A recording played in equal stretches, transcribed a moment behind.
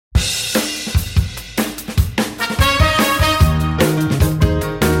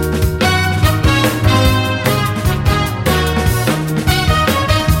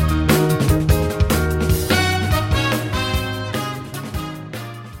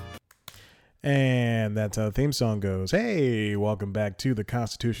And that's how the theme song goes. Hey, welcome back to the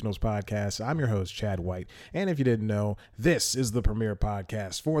Constitutionals Podcast. I'm your host, Chad White. And if you didn't know, this is the premier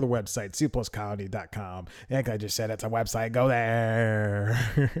podcast for the website, cpluscolony.com. Like I just said, it's a website. Go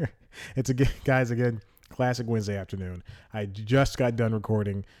there. Again, classic Wednesday afternoon. I just got done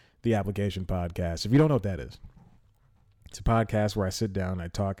recording the application podcast. If you don't know what that is, it's a podcast where I sit down, I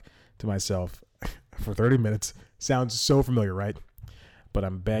talk to myself for 30 minutes. Sounds so familiar, right? But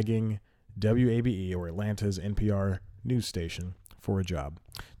I'm begging WABE, or Atlanta's NPR news station, for a job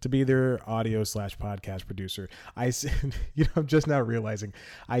to be their audio/podcast producer. I'm just now realizing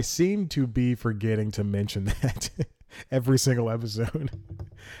I seem to be forgetting to mention that every single episode.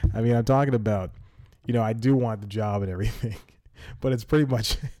 I mean, I'm talking about, I do want the job and everything, but it's pretty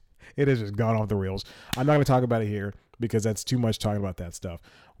much, it has just gone off the rails. I'm not going to talk about it here because that's too much talking about that stuff.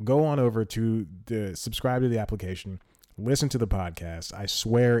 Go on over to subscribe to the application. Listen to the podcast. I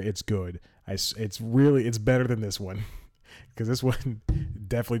swear it's good. It's better than this one because this one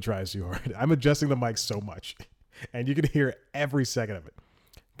definitely tries too hard. I'm adjusting the mic so much and you can hear every second of it.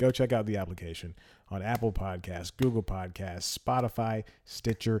 Go check out the application on Apple Podcasts, Google Podcasts, Spotify,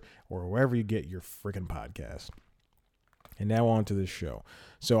 Stitcher, or wherever you get your freaking podcasts. And now on to this show.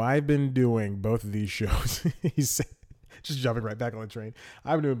 So I've been doing both of these shows. He's just jumping right back on the train.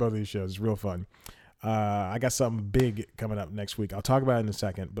 I've been doing both of these shows. It's real fun. I got something big coming up next week. I'll talk about it in a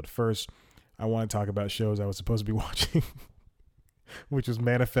second, but first I want to talk about shows I was supposed to be watching, which was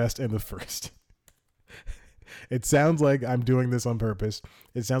Manifest and The First. It sounds like I'm doing this on purpose.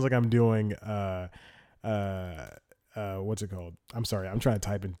 It sounds like I'm doing, what's it called? I'm sorry. I'm trying to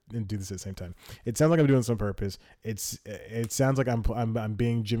type and do this at the same time. It sounds like I'm doing this on purpose. It sounds like I'm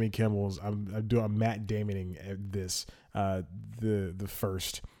being Jimmy Kimmel's. I'm Matt Damoning this, the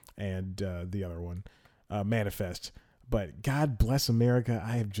First. And the other one, Manifest. But God bless America,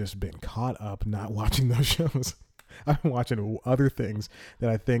 I have just been caught up not watching those shows. I'm watching other things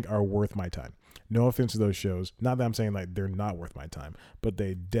that I think are worth my time. No offense to those shows. Not that I'm saying like they're not worth my time, but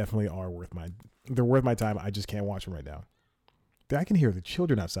they definitely are they're worth my time. I just can't watch them right now. I can hear the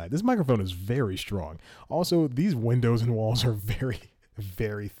children outside. This microphone is very strong. Also, these windows and walls are very,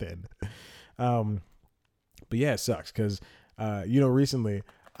 very thin. But yeah, it sucks because, recently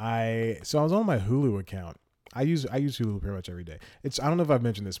I was on my Hulu account. I use Hulu pretty much every day. I don't know if I've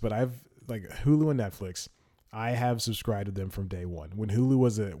mentioned this, but I've like Hulu and Netflix. I have subscribed to them from day one. When Hulu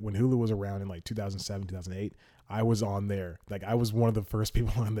was around in like 2007, 2008, I was on there. Like I was one of the first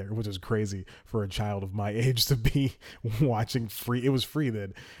people on there, which is crazy for a child of my age to be watching free. It was free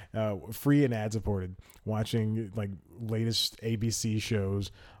then, free and ad supported. Watching like latest ABC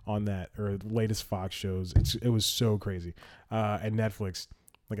shows on that or latest Fox shows. It was so crazy. And Netflix.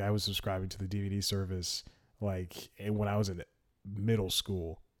 Like I was subscribing to the DVD service like when I was in middle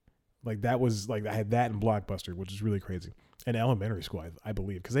school. Like that was like I had that in Blockbuster, which is really crazy. And elementary school, I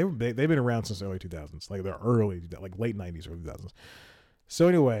believe, because they've been around since the early 2000s, like the late 90s, early 2000s. So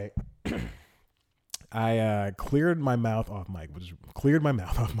anyway, I cleared my mouth off mic. There's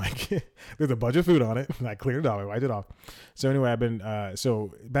a bunch of food on it, and I cleared it off. I wiped it off. So anyway, I've been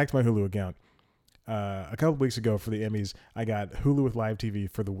back to my Hulu account. A couple weeks ago for the Emmys, I got Hulu with live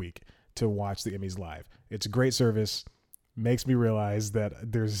TV for the week to watch the Emmys live. It's a great service. Makes me realize that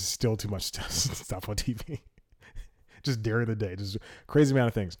there's still too much stuff on TV. Just during the day. Just crazy amount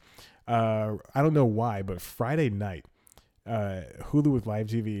of things. I don't know why, but Friday night, Hulu with live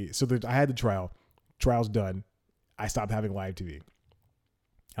TV. So I had the trial. Trial's done. I stopped having live TV.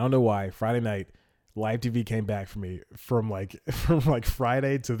 I don't know why. Friday night, live TV came back for me from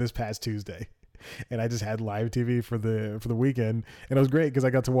Friday to this past Tuesday. And I just had live TV for the weekend, and it was great because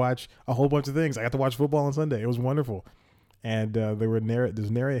I got to watch a whole bunch of things. I got to watch football on Sunday. It was wonderful, and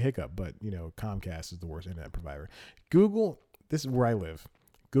there's nary a hiccup. But Comcast is the worst internet provider. Google, this is where I live.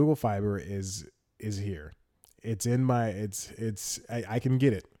 Google Fiber is here. It's in my I can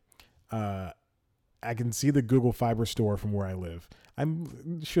get it. I can see the Google Fiber store from where I live. I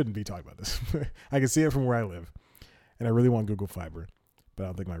shouldn't be talking about this. I can see it from where I live, and I really want Google Fiber, but I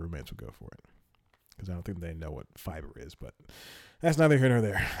don't think my roommates would go for it. Because I don't think they know what fiber is, but that's neither here nor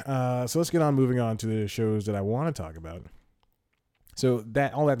there. So let's get on moving on to the shows that I want to talk about. So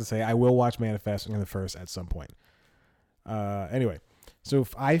all that to say, I will watch Manifest and The First at some point. Anyway, so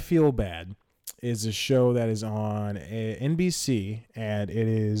if I Feel Bad is a show that is on NBC, and it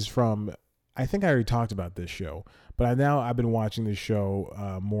is from, I think I already talked about this show, but I've been watching this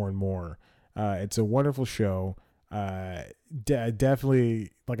show more and more. It's a wonderful show. Definitely,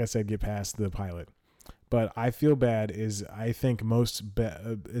 like I said, get past the pilot. But I Feel Bad is, I think most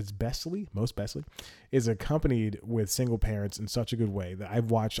bestly is accompanied with single parents in such a good way that I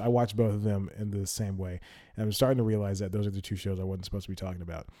watched both of them in the same way. And I'm starting to realize that those are the two shows I wasn't supposed to be talking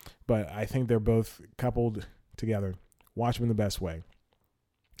about. But I think they're both coupled together. Watch them in the best way.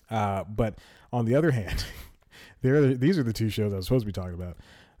 But on the other hand, these are the two shows I was supposed to be talking about.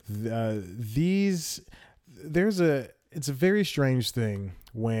 It's a very strange thing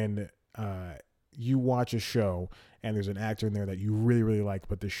when you watch a show and there's an actor in there that you really, really like,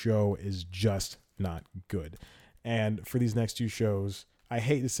 but the show is just not good. And for these next two shows, I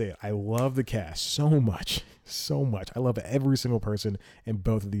hate to say it, I love the cast so much. I love every single person in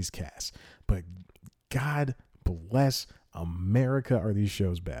both of these casts. But God bless America, are these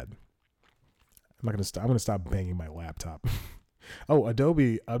shows bad. I'm going to stop banging my laptop. Oh,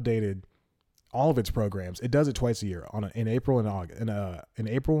 Adobe updated all of its programs. It does it twice a year in April and August. In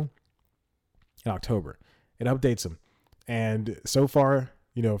April and October, it updates them. And so far,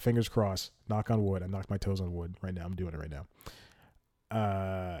 fingers crossed, knock on wood. I knocked my toes on wood right now. I'm doing it right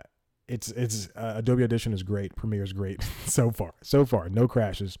now. It's Adobe Audition is great. Premiere is great. So far, no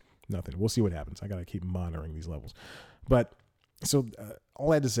crashes, nothing. We'll see what happens. I got to keep monitoring these levels. But so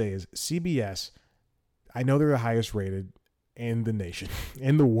all I had to say is CBS, I know they're the highest rated in the nation,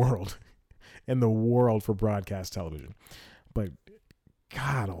 in the world for broadcast television. But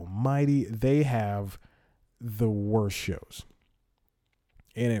God almighty, they have the worst shows.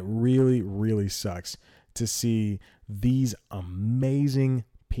 And it really, really sucks to see these amazing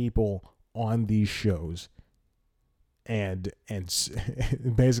people on these shows. And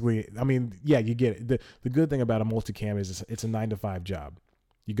basically, I mean, yeah, you get it. The good thing about a multicam is it's a 9-to-5 job.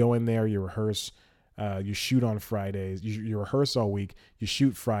 You go in there, you rehearse, you shoot on Fridays, you rehearse all week, you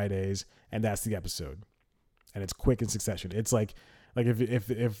shoot Fridays, and that's the episode. And it's quick in succession. It's like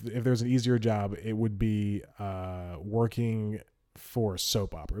if there's an easier job, it would be working for a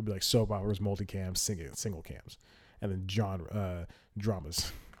soap opera. It'd be like soap operas, multicams, single cams, and then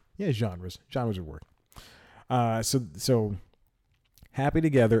dramas. Yeah, genres would work. So Happy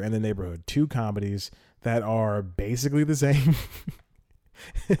Together and The Neighborhood, two comedies that are basically the same.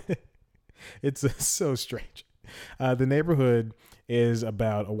 It's so strange. The Neighborhood is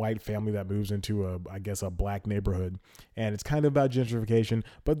about a white family that moves into a black neighborhood, and it's kind of about gentrification,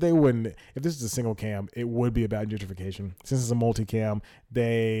 but they wouldn't, if this is a single cam, it would be about gentrification. Since it's a multicam,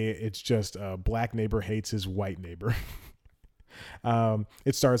 it's just a black neighbor hates his white neighbor.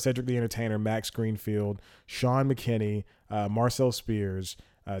 It stars Cedric the Entertainer, Max Greenfield, Sean McKinney, Marcel Spears,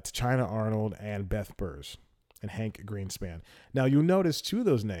 Tachina Arnold, and Beth Burrs, and Hank Greenspan. Now you'll notice two of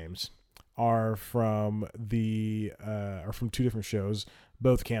those names are from two different shows,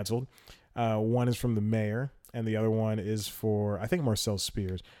 both canceled. One is from The Mayor, and the other one is for, I think, Marcel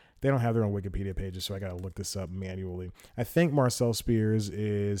Spears. They don't have their own Wikipedia pages, so I got to look this up manually. I think Marcel Spears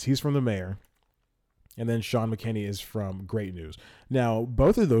he's from The Mayor. And then Sean McKinney is from Great News. Now,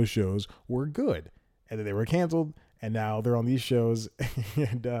 both of those shows were good, and then they were canceled, and now they're on these shows.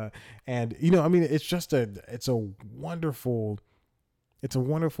 and I mean, it's a wonderful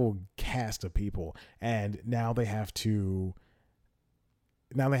cast of people, and now they have to,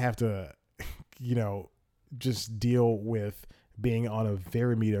 just deal with being on a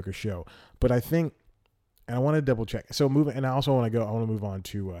very mediocre show. But I think. And I want to double check. So I also want to move on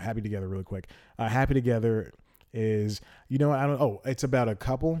to Happy Together really quick. Happy Together is, it's about a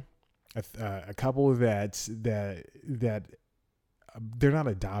couple that they're not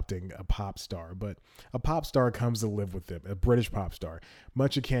adopting a pop star, but a pop star comes to live with them, a British pop star,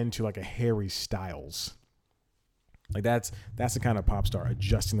 much akin to like a Harry Styles. Like that's the kind of pop star.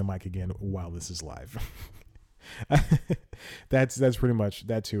 Adjusting the mic again while this is live. That's pretty much,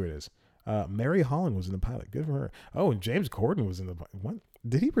 that's who it is. Mary Holland was in the pilot. Good for her. Oh, and James Corden was in the, what?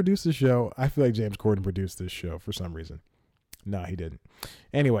 Did he produce the show? I feel like James Corden produced this show for some reason. No, he didn't.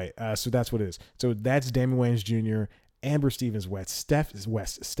 Anyway, so that's what it is. So that's Damon Wayans Jr., Amber Stevens West,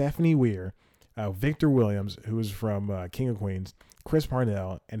 Stephanie Weir, Victor Williams, who is from King of Queens, Chris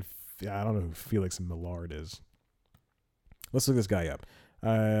Parnell, and I don't know who Felix Millard is. Let's look this guy up.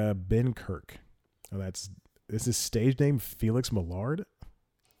 Ben Kirk. Oh, is his stage name Felix Millard?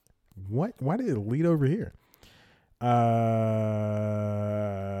 What? Why did it lead over here?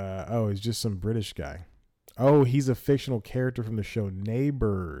 He's just some British guy. Oh, he's a fictional character from the show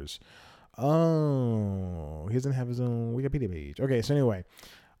Neighbors. Oh, he doesn't have his own Wikipedia page. Okay, so anyway,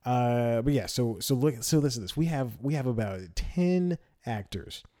 but yeah, so listen to this. We have about 10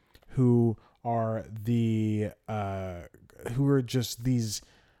 actors who are just these.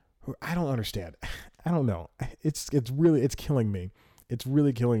 Who I don't understand. I don't know. It's killing me. It's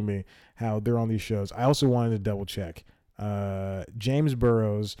really killing me how they're on these shows. I also wanted to double check. James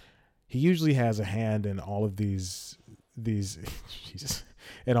Burrows, he usually has a hand in all of these Jesus,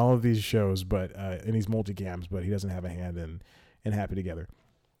 in all of these shows, but in these multicams, but he doesn't have a hand in Happy Together.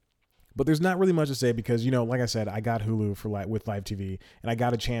 But there's not really much to say because, like I said, I got Hulu with Live TV, and I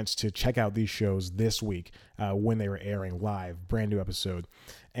got a chance to check out these shows this week when they were airing live, brand new episode,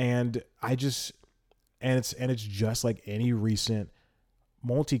 and it's just like any recent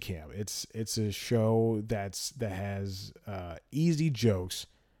multicam. It's a show that has easy jokes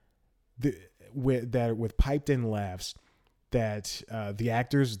with piped in laughs that the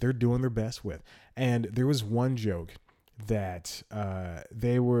actors, they're doing their best with. And there was one joke that I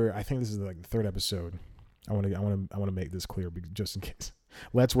think this is like the third episode. I want to make this clear just in case.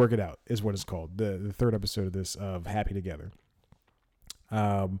 Let's Work It Out is what it's called. The third episode of this of Happy Together.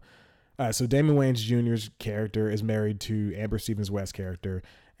 So Damon Wayans Jr.'s character is married to Amber Stevens-West's character,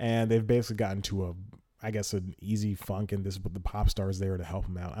 and they've basically gotten to an easy funk, and the pop star is there to help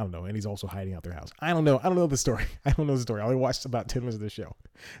him out. I don't know. And he's also hiding out their house. I don't know the story. I only watched about 10 minutes of the show.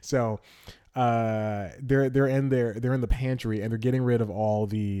 So, they're in the pantry, and they're getting rid of all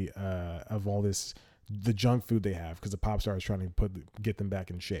the junk food they have because the pop star is trying to get them back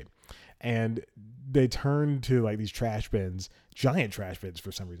in shape. And they turn to like these trash bins, giant trash bins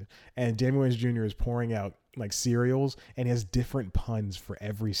for some reason. And Damon Wayans Jr. is pouring out like cereals, and he has different puns for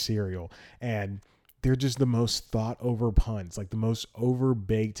every cereal. And they're just the most thought over puns, like the most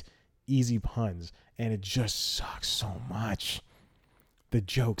overbaked, easy puns. And it just sucks so much. The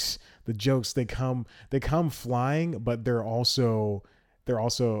jokes, they come flying, but they're also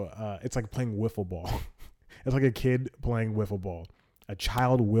it's like playing wiffle ball. It's like a kid playing wiffle ball, a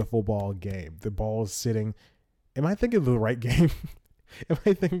child wiffle ball game. The ball is sitting. Am I thinking of the right game?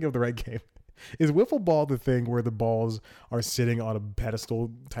 Is wiffle ball the thing where the balls are sitting on a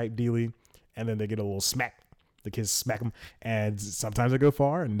pedestal type dealie, and then they get a little smack? The kids smack them, and sometimes they go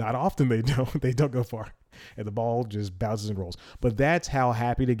far, and not often they don't. They don't go far, and the ball just bounces and rolls. But that's how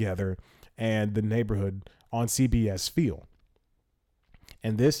Happy Together and The Neighborhood on CBS feel.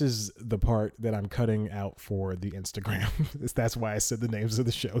 And this is the part that I'm cutting out for the Instagram. That's why I said the names of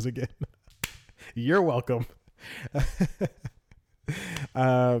the shows again. You're welcome.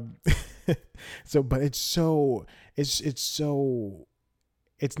 But it's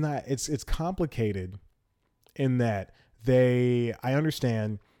complicated in that I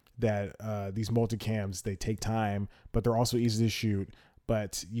understand that these multicams, they take time, but they're also easy to shoot.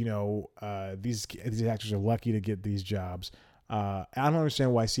 But these actors are lucky to get these jobs. I don't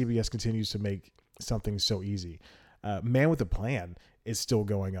understand why CBS continues to make something so easy. Man with a Plan is still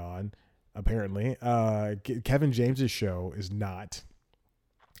going on, apparently. Kevin James's show is not.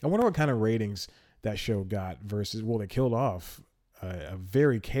 I wonder what kind of ratings that show got versus, they killed off a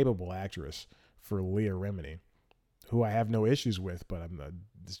very capable actress for Leah Remini, who I have no issues with, but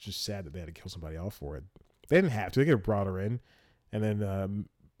it's just sad that they had to kill somebody off for it. They didn't have to. They could have brought her in and then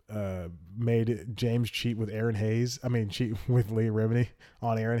made James cheat with cheat with Leah Remini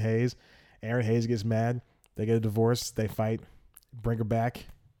on Aaron Hayes. Aaron Hayes gets mad. They get a divorce. They fight. Bring her back.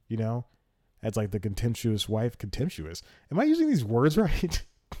 That's like the contemptuous wife. Contemptuous. Am I using these words right?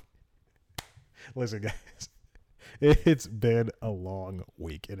 Listen, guys, it's been a long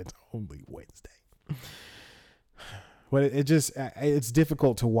week, and it's only Wednesday. But it's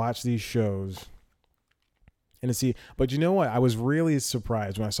difficult to watch these shows and to see. But you know what? I was really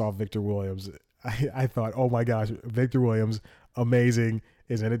surprised when I saw Victor Williams. I thought, oh my gosh, Victor Williams, amazing,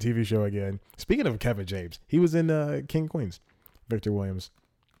 is in a TV show again. Speaking of Kevin James, he was in King of Queens. Victor Williams.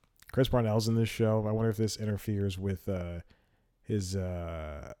 Chris Parnell's in this show. I wonder if this interferes with his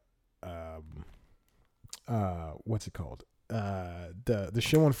what's it called? The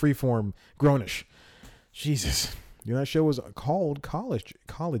show on Freeform, Grownish. Jesus. That show was called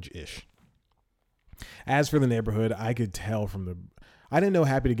college-ish. As for The Neighborhood, I could tell I didn't know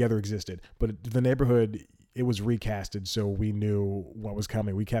Happy Together existed, but The Neighborhood, it was recasted, so we knew what was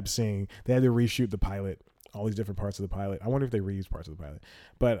coming. We kept seeing, they had to reshoot the pilot, all these different parts of the pilot. I wonder if they reused parts of the pilot.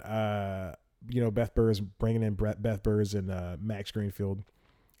 But, Beth Burrs, bringing in Beth Burrs and Max Greenfield.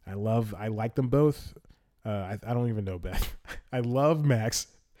 I like them both. I don't even know Beth. I love Max.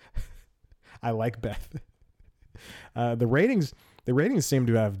 I like Beth. The ratings seem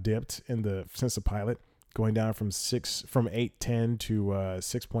to have dipped since the pilot, going down from 8.10 to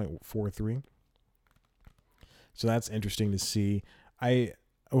 6.43. So that's interesting to see. Happy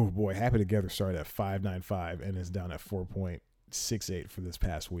Together started at 5.95 and is down at 4.68 for this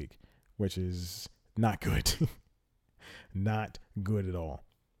past week, which is not good. Not good at all.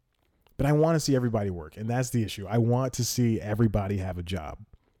 But I want to see everybody work, and that's the issue. I want to see everybody have a job.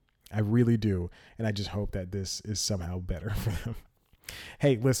 I really do, and I just hope that this is somehow better for them.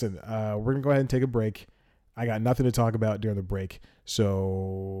 Hey, listen, we're going to go ahead and take a break. I got nothing to talk about during the break,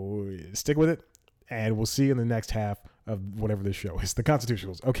 so stick with it, and we'll see you in the next half of whatever this show is. The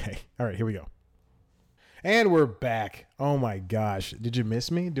Constitutionals. Okay. All right, here we go. And we're back. Oh my gosh. Did you miss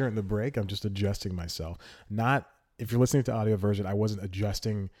me during the break? I'm just adjusting myself. If you're listening to the audio version, I wasn't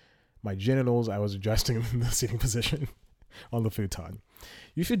adjusting my genitals. I was adjusting the seating position on the futon.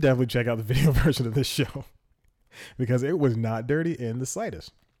 You should definitely check out the video version of this show because it was not dirty in the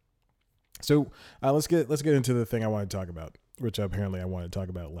slightest. So let's get into the thing I want to talk about, which apparently I wanted to talk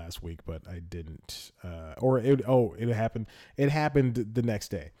about last week, but I didn't. It happened. It happened the next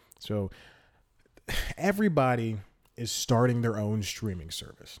day. So everybody is starting their own streaming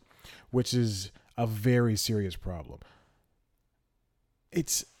service, which is a very serious problem.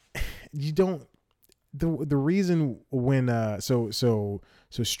 The reason when so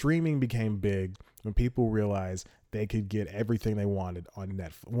streaming became big when people realized they could get everything they wanted on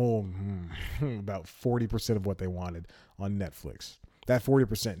Netflix. Well, about 40% of what they wanted on Netflix. That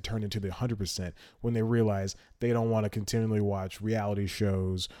 40% turned into the 100% when they realized they don't want to continually watch reality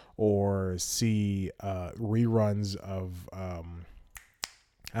shows or see reruns of, I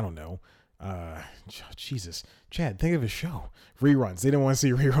don't know. Jesus, Chad, think of a show. Reruns. They didn't want to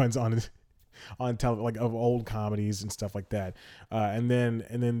see reruns on television, like of old comedies and stuff like that. And then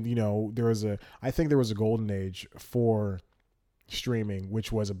I think there was a golden age for streaming,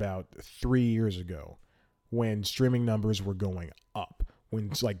 which was about 3 years ago when streaming numbers were going up. When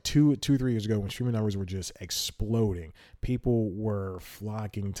it's like 3 years ago, when streaming numbers were just exploding, people were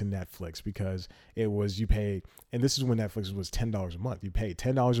flocking to Netflix because it was, you pay, and this is when Netflix was $10 a month. You pay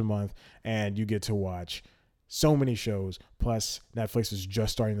 $10 a month and you get to watch so many shows. Plus, Netflix is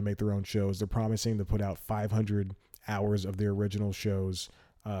just starting to make their own shows. They're promising to put out 500 hours of their original shows,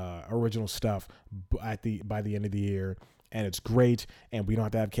 original stuff by the end of the year, and it's great. And we don't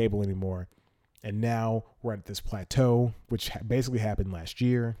have to have cable anymore. And now we're at this plateau, which basically happened last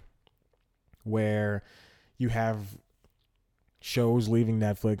year, where you have shows leaving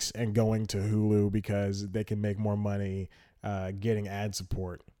Netflix and going to Hulu because they can make more money getting ad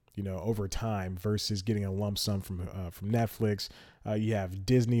support, over time versus getting a lump sum from Netflix. You have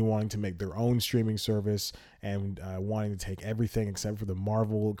Disney wanting to make their own streaming service and wanting to take everything except for the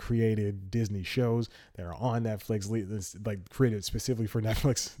Marvel created Disney shows that are on Netflix, like created specifically for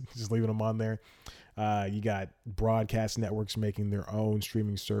Netflix, just leaving them on there. You got broadcast networks making their own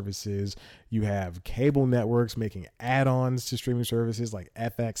streaming services. You have cable networks making add-ons to streaming services like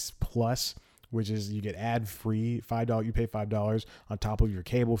FX Plus, which is you get ad free, $5. You pay $5 on top of your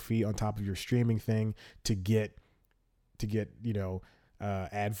cable fee, on top of your streaming thing to get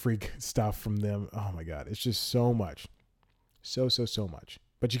ad free stuff from them. Oh my God, it's just so much, so much.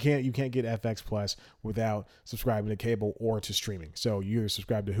 But you can't get FX Plus without subscribing to cable or to streaming. So you either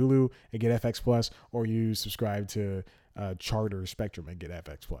subscribe to Hulu and get FX Plus, or you subscribe to Charter Spectrum and get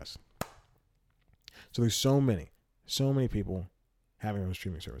FX Plus. So there's so many people having their own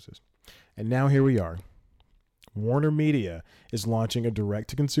streaming services. And now here we are. Warner Media is launching a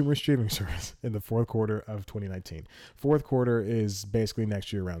direct-to-consumer streaming service in the fourth quarter of 2019. Fourth quarter is basically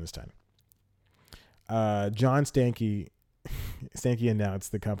next year around this time. John Stankey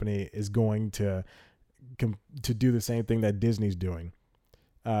announced the company is going to do the same thing that Disney's doing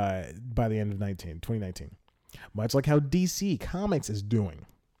by the end of 2019. Much like how DC Comics is doing,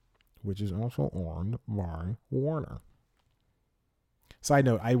 which is also owned by Warner. Side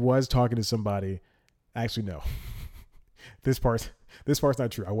note, I was talking to somebody. Actually, no. This part's not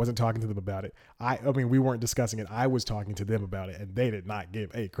true. I wasn't talking to them about it. I mean, we weren't discussing it. I was talking to them about it, and they did not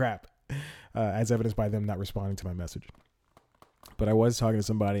give a crap, as evidenced by them not responding to my message. But I was talking to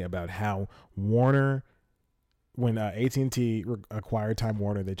somebody about how Warner, when AT&T acquired Time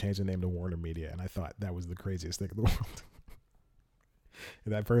Warner, they changed the name to Warner Media, and I thought that was the craziest thing in the world.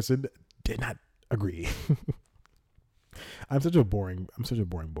 And that person did not agree. I'm such a boring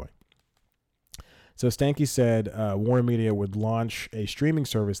boy. So Stankey said Warner Media would launch a streaming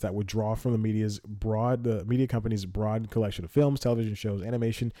service that would draw from the media company's broad collection of films, television shows,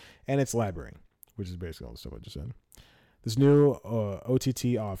 animation, and its library, which is basically all the stuff I just said. This new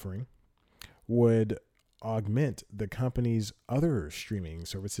OTT offering would augment the company's other streaming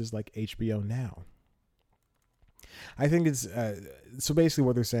services like HBO Now. I think it's so basically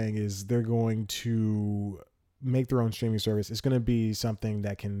what they're saying is they're going to make their own streaming service. It's going to be something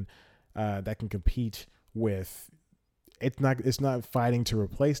that can compete with. It's not fighting to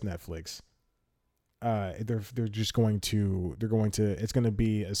replace Netflix. they're just going to it's going to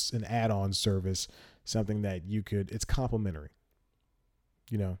be an add-on service, something that it's complimentary,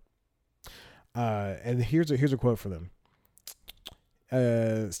 you know. And here's a quote for them.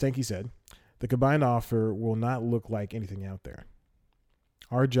 Stanky said, "The combined offer will not look like anything out there.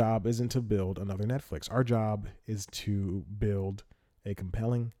 Our job isn't to build another Netflix. Our job is to build a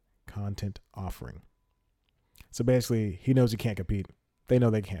compelling content offering." So basically, he knows he can't compete. They know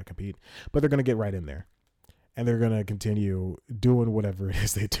they can't compete, but they're going to get right in there, and they're going to continue doing whatever it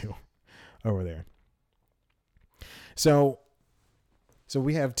is they do over there. So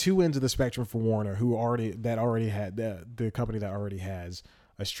we have two ends of the spectrum for Warner, who already had the company that already has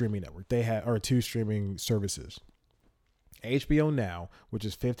a streaming network. They have two streaming services. HBO Now, which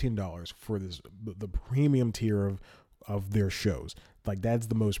is $15 for the premium tier of their shows. Like, that's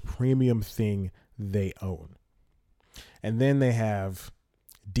the most premium thing they own. And then they have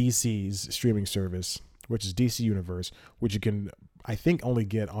DC's streaming service, which is DC Universe, which you can, I think, only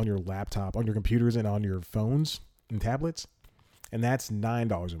get on your laptop, on your computers, and on your phones and tablets. And that's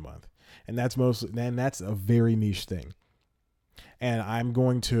 $9 a month. And that's a very niche thing. And I'm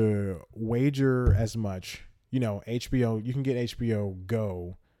going to wager as much, HBO, you can get HBO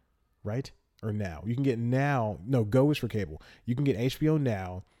Go, right? Or Now. You can get Now. No, Go is for cable. You can get HBO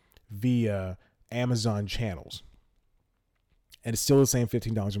Now via Amazon channels. And it's still the same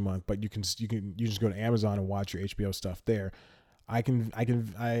 $15 a month, but you just go to Amazon and watch your HBO stuff there. I can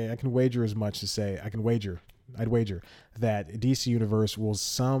wager as much to say I'd wager that DC Universe will at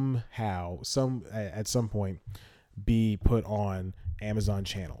some point be put on Amazon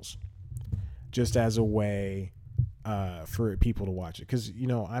channels, just as a way for people to watch it. Because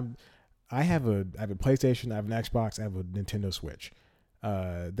I have a PlayStation, I have an Xbox, I have a Nintendo Switch.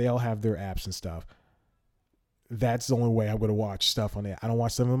 They all have their apps and stuff. That's the only way I'm going to watch stuff on it. I don't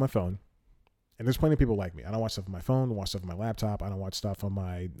watch stuff on my phone. And there's plenty of people like me. I don't watch stuff on my phone. I don't watch stuff on my laptop. I don't watch stuff on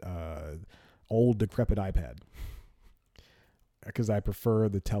my old decrepit iPad. Because I prefer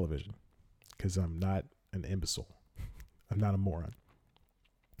the television. Because I'm not an imbecile. I'm not a moron.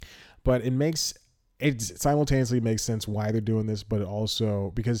 But it simultaneously makes sense why they're doing this, but it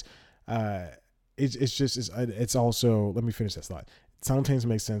also, because it's also, let me finish that thought. It simultaneously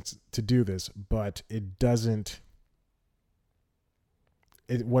makes sense to do this, but it doesn't.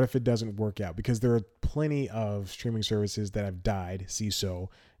 What if it doesn't work out? Because there are plenty of streaming services that have died, CISO,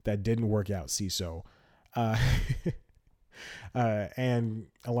 that didn't work out, CISO. And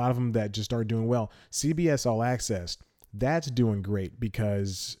a lot of them that just aren't doing well. CBS All Access, that's doing great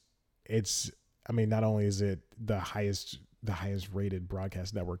because not only is it the highest rated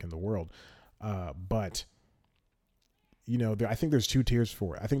broadcast network in the world, but I think there's two tiers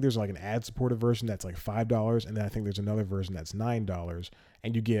for it. I think there's like an ad supported version that's like $5, and then I think there's another version that's $9,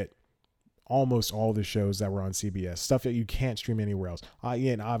 and you get almost all the shows that were on CBS, stuff that you can't stream anywhere else.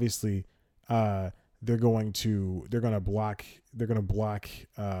 And obviously, they're going to block.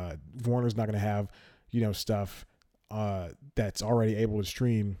 Warner's not going to have stuff that's already able to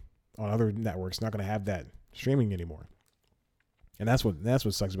stream on other networks. Not going to have that streaming anymore. And that's what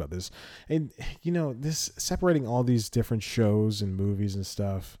sucks about this. And this separating all these different shows and movies and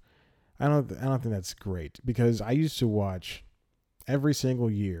stuff, I don't think that's great, because I used to watch every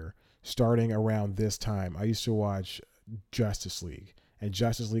single year starting around this time. I used to watch Justice League and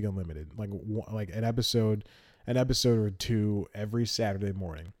Justice League Unlimited, like an episode or two every Saturday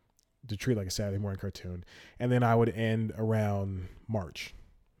morning, to treat like a Saturday morning cartoon. And then I would end around March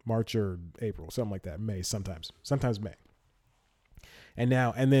or April, something like that. May, sometimes May. And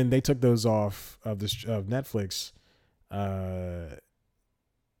then they took those off of Netflix.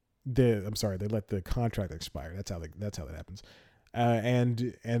 They let the contract expire. That's how that happens.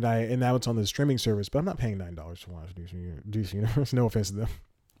 And now it's on the streaming service, but I'm not paying $9 to watch DC Universe. No offense to them.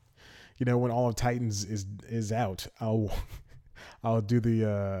 When all of Titans is out, I'll do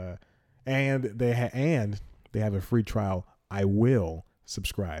the and they have a free trial. I will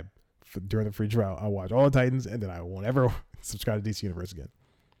subscribe during the free trial. I'll watch all the Titans, and then I won't ever subscribe to DC Universe again.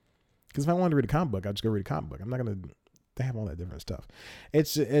 Because if I wanted to read a comic book, I'll just go read a comic book. I'm not gonna. They have all that different stuff.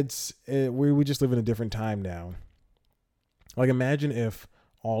 We just live in a different time now. Like, imagine if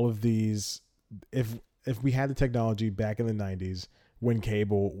all of these, if we had the technology back in the 90s when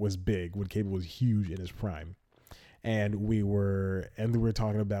cable was big, when cable was huge in its prime, and we were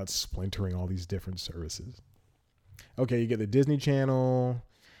talking about splintering all these different services. Okay, you get the Disney Channel,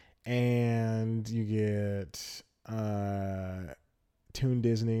 and you get Toon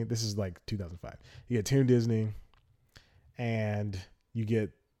Disney. This is like 2005. You get Toon Disney, and you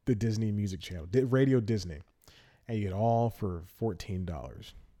get the Disney Music Channel, Radio Disney. And you get all for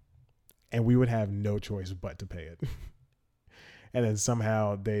 $14. and we would have no choice but to pay it. And then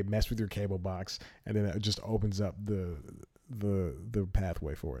somehow they mess with your cable box, and then it just opens up the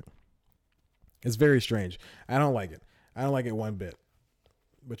pathway for it. It's very strange. I don't like it. I don't like it one bit.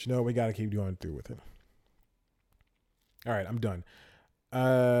 But we got to keep going through with it. All right, I'm done.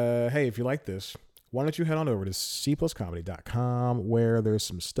 Hey, if you like this, why don't you head on over to cpluscomedy.com, where there's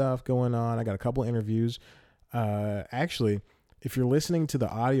some stuff going on. I got a couple interviews. Actually, if you're listening to the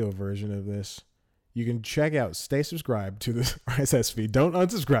audio version of this, you can stay subscribed to the RSS feed. Don't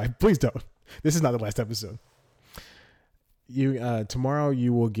unsubscribe. Please don't. This is not the last episode. Tomorrow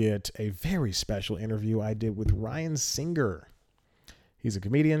you will get a very special interview I did with Ryan Singer. He's a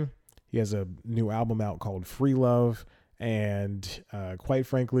comedian. He has a new album out called Free Love. And quite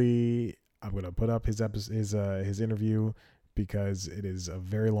frankly, I'm going to put up his interview because it is a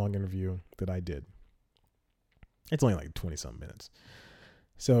very long interview that I did. It's only like 20-something minutes.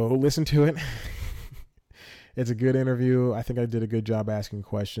 So listen to it. It's a good interview. I think I did a good job asking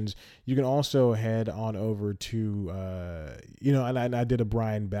questions. You can also head on over to, and I did a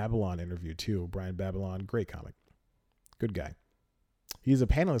Brian Babylon interview too. Brian Babylon, great comic. Good guy. He's a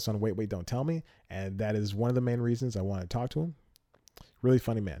panelist on Wait, Don't Tell Me, and that is one of the main reasons I want to talk to him. Really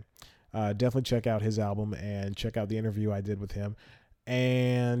funny man. Definitely check out his album and check out the interview I did with him.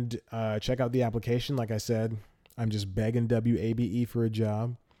 And check out the application. Like I said, I'm just begging WABE for a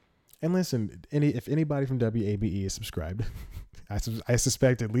job. And listen, if anybody from WABE is subscribed, I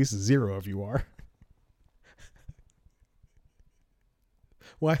suspect at least 0 of you are.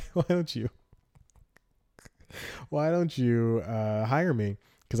 Why don't you? Why don't you hire me?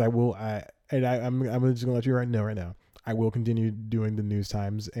 Because I will. I'm just gonna let you know right now. I will continue doing the News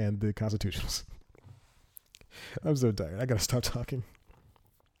Times and the Constitutionals. I'm so tired. I gotta stop talking.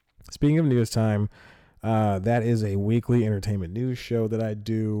 Speaking of News Time, that is a weekly entertainment news show that I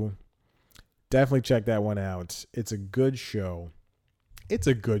do. Definitely check that one out. It's a good show. It's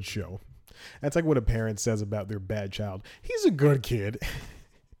a good show. That's like what a parent says about their bad child. He's a good kid.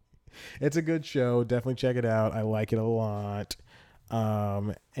 It's a good show. Definitely check it out. I like it a lot.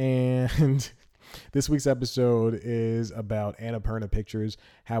 And this week's episode is about Annapurna Pictures,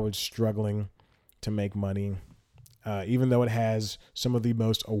 how it's struggling to make money, even though it has some of the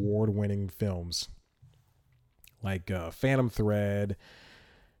most award-winning films like Phantom Thread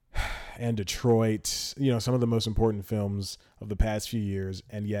and Detroit, some of the most important films of the past few years,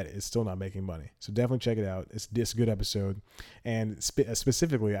 and yet it's still not making money. So definitely check it out. It's a good episode. And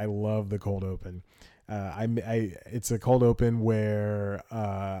specifically, I love the cold open. It's a cold open where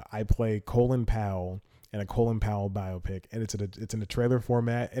I play Colin Powell in a Colin Powell biopic, and it's in a trailer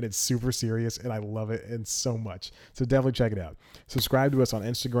format, and it's super serious, and I love it and so much. So definitely check it out. Subscribe to us on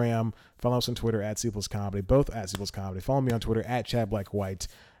Instagram. Follow us on Twitter at @C+Comedy, both at @C+Comedy. Follow me on Twitter at @ChadBlackWhite.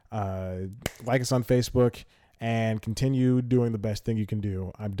 Like us on Facebook, and continue doing the best thing you can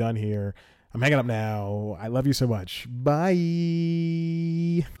do. I'm done here. I'm hanging up now. I love you so much.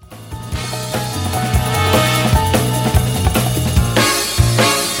 Bye.